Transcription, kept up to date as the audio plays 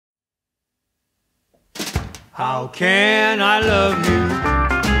How can I love you?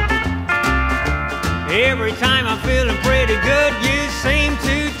 Every time I'm feeling pretty good, you seem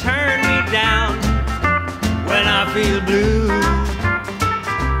to turn me down. When I feel blue,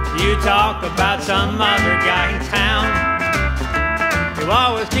 you talk about some other guy in town. You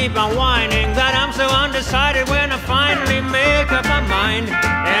always keep on whining that I'm so undecided. When I finally make up my mind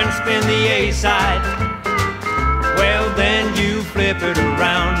and spin the A side, well then you flip it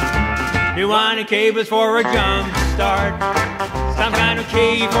around. You want cables for a jump start, some kind of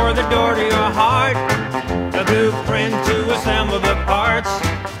key for the door to your heart, a blueprint to assemble the parts,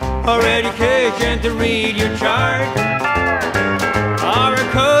 or education to read your chart, or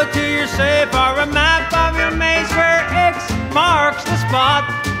a code to your safe, or a map of your maze where X marks the spot.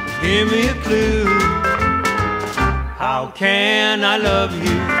 Give me a clue. How can I love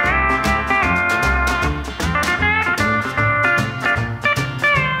you?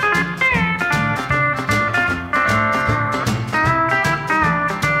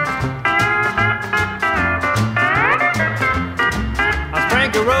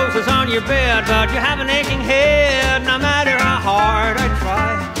 Roses on your bed, but you have an aching head. No matter how hard I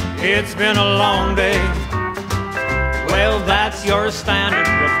try, it's been a long day. Well, that's your standard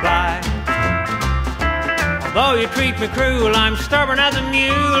reply. Although you treat me cruel, I'm stubborn as a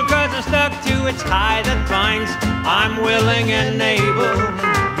mule, 'cause I'm stuck to a tie that binds. I'm willing and able,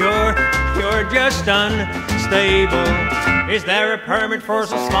 you're just unstable. Is there a permit for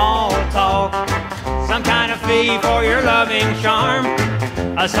some small talk? Some kind of fee for your loving charm?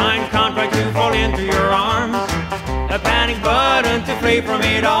 A signed contract to fall into your arms? A panic button to flee from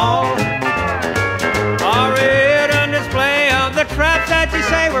it all? Or a hidden display of the traps that you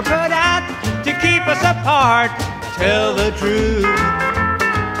say were put out to keep us apart? Tell the truth.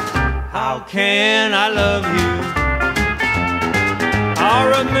 How can I love you?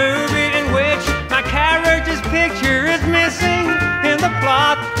 Or a movie in which my character's picture is missing in the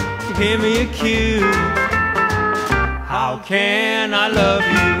plot? Give me a cue. How can I love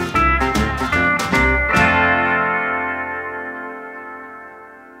you?